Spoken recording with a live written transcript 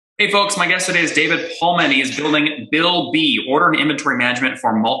Hey folks, my guest today is David Pullman. He is building BillBee, order and inventory management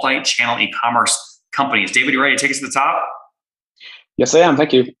for multi-channel e-commerce companies. David, you ready to take us to the top? Yes, I am.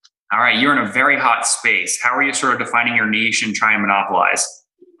 Thank you. All right, you're in a very hot space. How are you sort of defining your niche and trying to monopolize?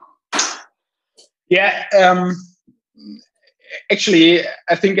 Yeah, actually,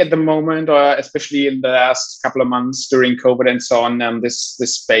 I think at the moment, or especially in the last couple of months during COVID and so on, this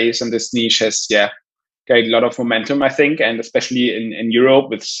space and this niche has gained a lot of momentum, I think, and especially in Europe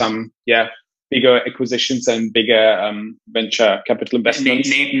with some bigger acquisitions and bigger venture capital investments.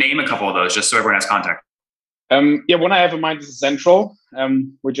 Name a couple of those, just so everyone has context. One I have in mind is Central,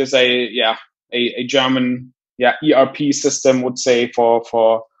 which is a German ERP system, would say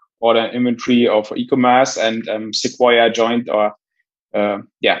for order inventory or for e-commerce, and Sequoia joined or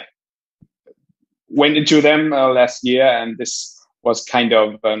went into them last year, and this was kind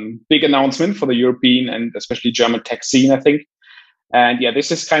of a big announcement for the European and especially German tech scene, I think. And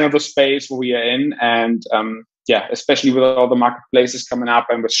this is kind of the space where we are in, and especially with all the marketplaces coming up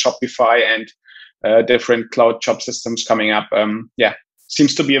and with Shopify and different cloud shop systems coming up.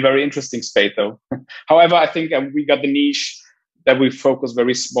 Seems to be a very interesting space, though. However, I think we got the niche that we focus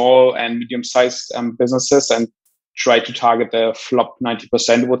very small and medium-sized businesses and try to target the flop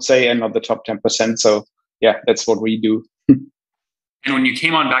 90%, would say, and not the top 10%. So that's what we do. And when you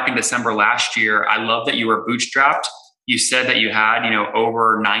came on back in December last year, I love that you were bootstrapped. You said that you had,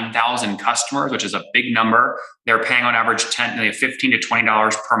 over 9,000 customers, which is a big number. They're paying on average $15 to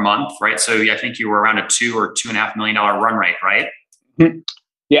 $20 per month, right? So I think you were around a $2 or $2.5 million run rate, right? Mm-hmm.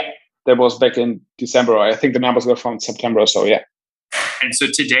 Yeah, that was back in December. I think the numbers were from September or so, yeah. And so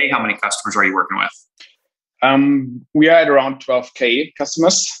today, how many customers are you working with? We are at around 12K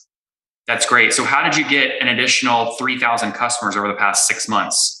customers. That's great. So how did you get an additional 3,000 customers over the past 6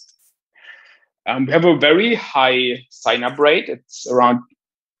 months? We have a very high sign-up rate. It's around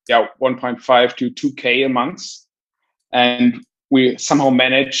 1.5 to 2K a month. And we somehow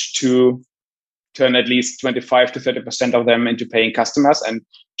managed to turn at least 25 to 30% of them into paying customers. And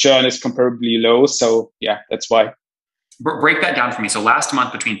churn is comparably low. So that's why. Break that down for me. So last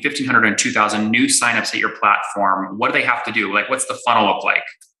month, between 1,500 and 2,000 new signups at your platform, what do they have to do? Like, what's the funnel look like?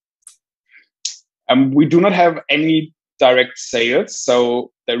 We do not have any direct sales.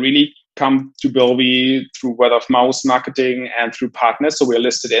 So they really come to BillBee through word of mouth marketing and through partners. So we're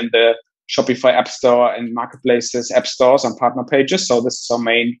listed in the Shopify App Store and marketplaces, app stores and partner pages. So this is our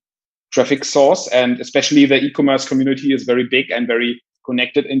main traffic source. And especially the e-commerce community is very big and very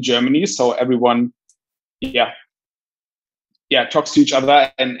connected in Germany. So everyone, talks to each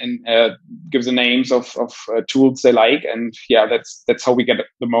other and gives the names of tools they like. And that's how we get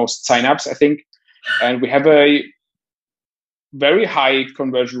the most signups, I think. And we have a very high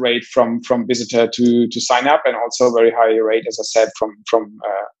conversion rate from visitor to sign up, and also very high rate, as I said, from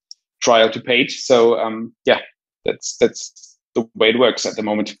trial to paid. So that's the way it works at the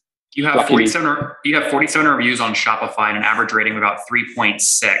moment. You have 47 reviews on Shopify and an average rating of about 3.6.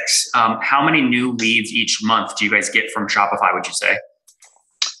 How many new leads each month do you guys get from Shopify, would you say?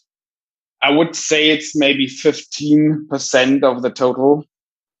 I would say it's maybe 15% of the total.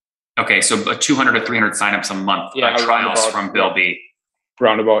 Okay, so 200 to 300 signups a month trials from BillBee.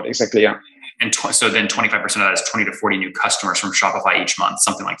 Roundabout, exactly, yeah. And so then 25% of that is 20 to 40 new customers from Shopify each month,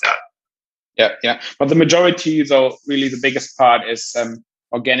 something like that. Yeah. But the majority, though, really the biggest part is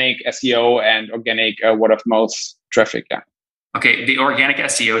organic SEO and organic word of mouth traffic. Yeah. Okay, the organic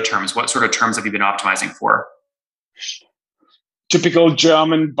SEO terms, what sort of terms have you been optimizing for? Typical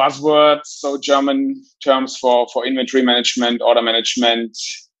German buzzwords, so German terms for inventory management, order management,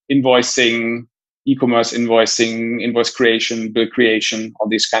 invoicing, e-commerce invoicing, invoice creation, bill creation, all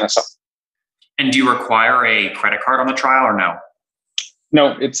these kind of stuff. And do you require a credit card on the trial or no?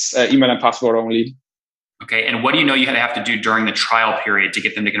 No, it's email and password only. Okay, and what do you know you have to do during the trial period to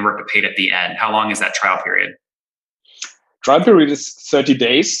get them to convert to paid at the end? How long is that trial period? Trial period is 30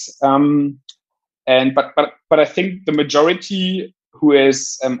 days. But I think the majority who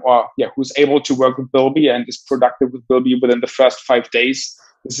is who's able to work with BillBee and is productive with BillBee within the first 5 days,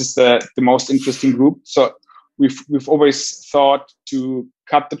 this is the most interesting group. So we've always thought to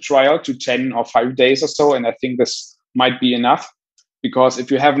cut the trial to 10 or 5 days or so, and I think this might be enough, because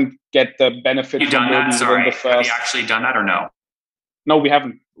if you haven't get the benefit from BillBee within the first, have you actually done that or no? No, we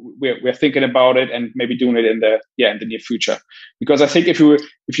haven't. We're thinking about it and maybe doing it in the near future, because I think if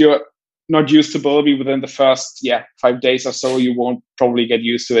you're not used to BillBee within the first 5 days or so, you won't probably get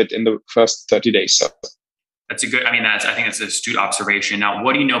used to it in the first 30 days. So that's a good, I think it's an astute observation. Now,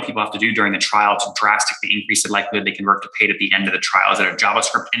 what do you know people have to do during the trial to drastically increase the likelihood they convert to paid at the end of the trial? Is it a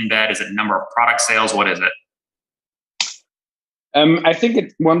JavaScript embed? Is it a number of product sales? What is it? I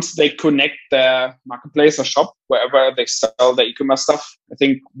think once they connect their marketplace or shop, wherever they sell their e-commerce stuff, I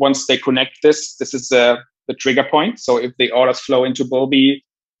think once they connect this is the trigger point. So if the orders flow into BillBee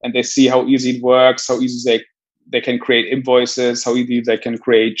and they see how easy it works, how easy they can create invoices, how easy they can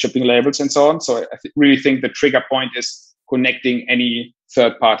create shipping labels and so on. So I really think the trigger point is connecting any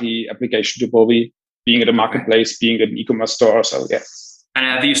third-party application to BillBee, being it a marketplace, being it an e-commerce store. So yeah. And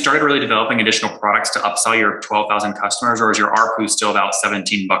have you started really developing additional products to upsell your 12,000 customers, or is your ARPU still about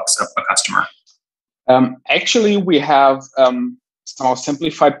 $17 a customer? Actually, we have some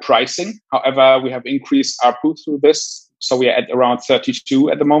simplified pricing. However, we have increased ARPU through this. So we are at around 32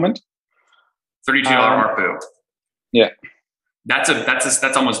 at the moment. $32 ARPU. Yeah. That's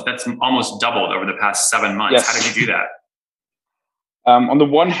almost doubled over the past 7 months. Yes. How did you do that? On the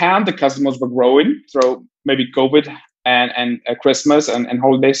one hand, the customers were growing through maybe COVID and Christmas and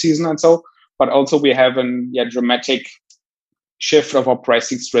holiday season and so, but also we have a dramatic shift of our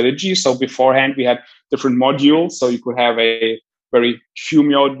pricing strategy. So beforehand we had different modules, so you could have a very few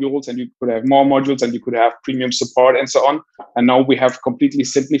modules and you could have more modules and you could have premium support and so on. And now we have completely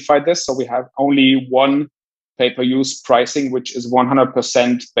simplified this. So we have only one pay-per-use pricing, which is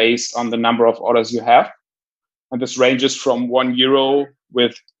 100% based on the number of orders you have. And this ranges from €1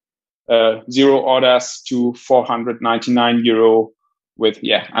 with 0 orders to €499 with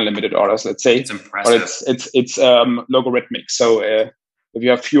unlimited orders. Let's say it's impressive. But it's logarithmic. So if you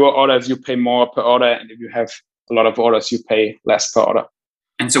have fewer orders, you pay more per order, and if you have a lot of orders, you pay less per order.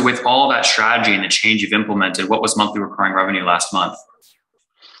 And so, with all that strategy and the change you've implemented, what was monthly recurring revenue last month?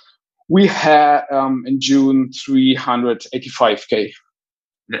 We had in June 385K.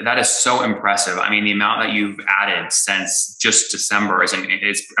 That is so impressive. I mean, the amount that you've added since just December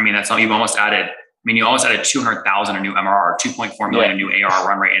you almost added 200,000 a new MRR, 2.4 million a new ARR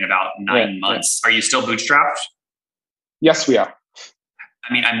run rate in about 9 months. Are you still bootstrapped? Yes, we are.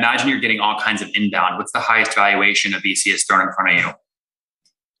 I mean, I imagine you're getting all kinds of inbound. What's the highest valuation a VC has thrown in front of you?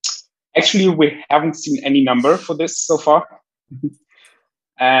 Actually, we haven't seen any number for this so far.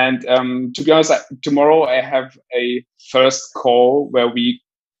 And to be honest, tomorrow I have a first call where we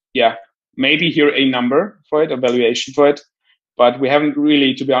maybe hear a number for it, a valuation for it, but we haven't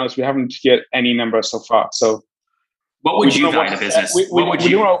really, to be honest, we haven't heard any number so far. So what would you value the business?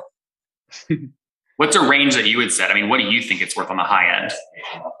 What's a range that you would set? I mean, what do you think it's worth on the high end?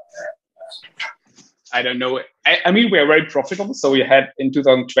 I don't know. I mean, we are very profitable. So we had in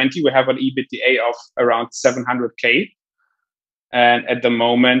 2020, we have an EBITDA of around 700K. And at the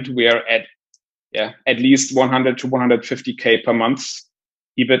moment we are at least 100 to 150K per month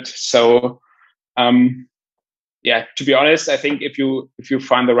EBIT. So, to be honest, I think if you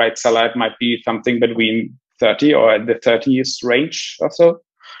find the right seller, it might be something between 30 or at the 30s range or so.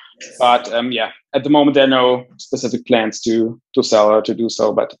 But at the moment there are no specific plans to sell or to do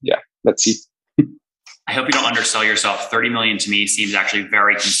so. But let's see. I hope you don't undersell yourself. 30 million to me seems actually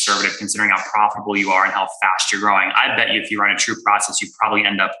very conservative considering how profitable you are and how fast you're growing. I bet you if you run a true process, you probably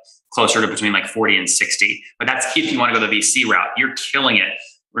end up closer to between like 40 and 60. But that's if you want to go the VC route. You're killing it.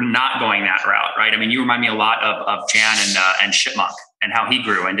 We're not going that route, right? I mean, you remind me a lot of Jan and Chipmunk and how he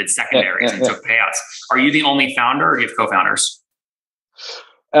grew and did secondaries and took payouts. Are you the only founder or do you have co-founders?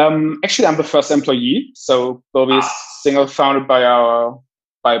 Actually, I'm the first employee. So BillBee is single founded by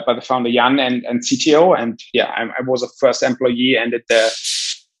the founder Jan and CTO. And I was a first employee and did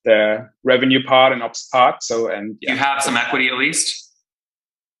the revenue part and ops part. So you have some equity at least?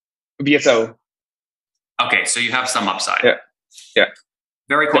 BSO. Okay, so you have some upside. Yeah.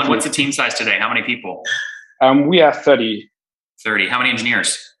 Very cool. And what's the team size today? How many people? We are 30. 30. How many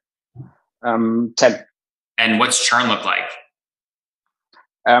engineers? 10. And what's churn look like?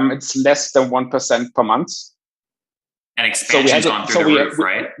 It's less than 1% per month. And expansion's gone through the roof,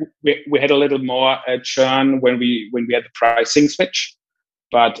 right? We had a little more churn when we had the pricing switch,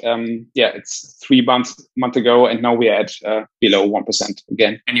 but it's 3 months ago, and now we're at below 1%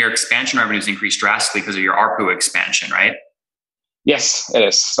 again. And your expansion revenues increased drastically because of your ARPU expansion, right? Yes, it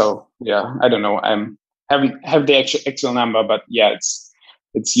is. So I don't know. Haven't have the actual number, but it's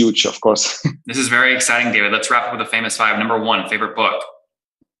huge, of course. This is very exciting, David. Let's wrap up with the famous 5. Number 1, favorite book.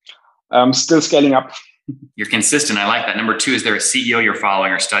 Still scaling up. You're consistent. I like that. Number 2, is there a CEO you're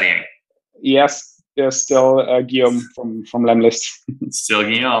following or studying? Yes, there's still Guillaume from Lemlist. Still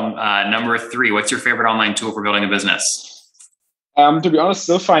Guillaume. Number 3, what's your favorite online tool for building a business? To be honest,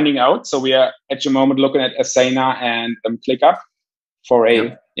 still finding out. So we are at the moment looking at Asana and ClickUp for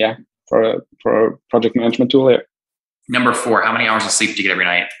a project management tool here. Number 4, how many hours of sleep do you get every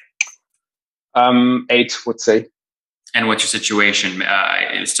night? 8, would say. And what's your situation?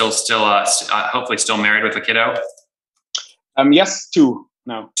 Still, hopefully still married with a kiddo? Yes, two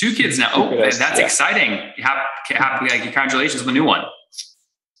now. 2 kids now. Oh, that's exciting. Happy, congratulations on the new one.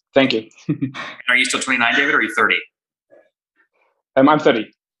 Thank you. Are you still 29, David, or are you 30? I'm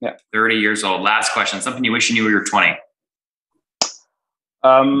 30. Yeah. 30 years old. Last question. Something you wish you knew when you were 20?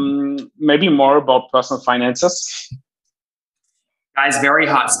 Maybe more about personal finances. Guys, very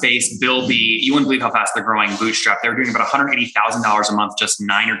hot space. BillBee, you wouldn't believe how fast they're growing. Bootstrapped, they were doing about $180,000 a month just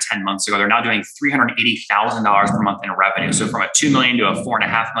 9 or 10 months ago. They're now doing $380,000 per month in revenue. So from a $2 million to a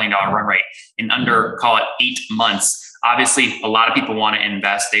 $4.5 million run rate in under, call it 8 months. Obviously, a lot of people want to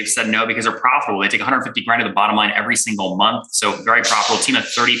invest. They've said no because they're profitable. They take 150 grand to the bottom line every single month. So very profitable. Team of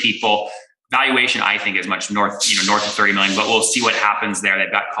 30 people. Valuation, I think, is much north of 30 million, but we'll see what happens there. They've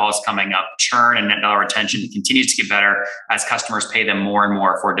got calls coming up. Churn and net dollar retention continues to get better as customers pay them more and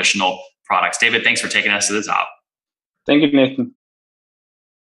more for additional products. David, thanks for taking us to the top. Thank you, Nathan.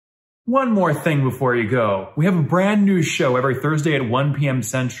 One more thing before you go. We have a brand new show every Thursday at 1 p.m.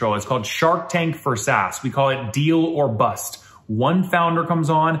 Central. It's called Shark Tank for SaaS. We call it Deal or Bust. One founder comes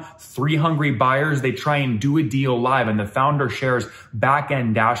on, 3 hungry buyers, they try and do a deal live, and the founder shares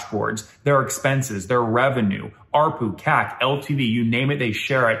back-end dashboards, their expenses, their revenue, ARPU, CAC, LTV, you name it, they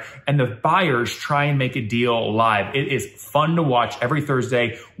share it. And the buyers try and make a deal live. It is fun to watch every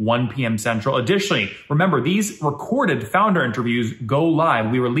Thursday, 1 p.m. Central. Additionally, remember, these recorded founder interviews go live.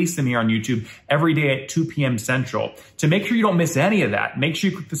 We release them here on YouTube every day at 2 p.m. Central. To make sure you don't miss any of that, make sure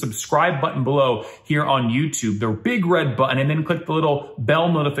you click the subscribe button below here on YouTube, the big red button, and then click the little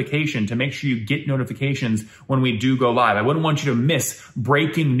bell notification to make sure you get notifications when we do go live. I wouldn't want you to miss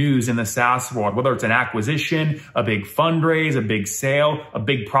breaking news in the SaaS world, whether it's an acquisition, a big fundraise, a big sale, a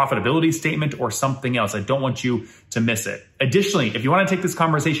big profitability statement, or something else. I don't want you to miss it. Additionally, if you want to take this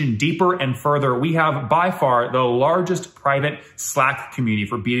conversation deeper and further, we have by far the largest private Slack community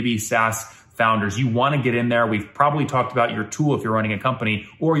for B2B SaaS founders. You want to get in there. We've probably talked about your tool if you're running a company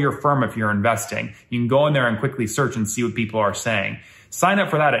or your firm if you're investing. You can go in there and quickly search and see what people are saying. Sign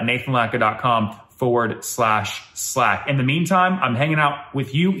up for that at nathanlatka.com/Slack. In the meantime, I'm hanging out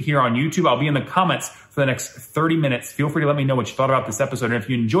with you here on YouTube. I'll be in the comments for the next 30 minutes. Feel free to let me know what you thought about this episode. And if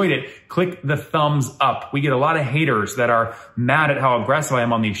you enjoyed it, click the thumbs up. We get a lot of haters that are mad at how aggressive I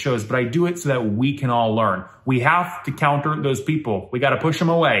am on these shows, but I do it so that we can all learn. We have to counter those people. We got to push them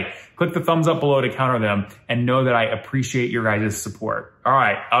away. Click the thumbs up below to counter them and know that I appreciate your guys' support. All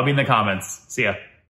right, I'll be in the comments. See ya.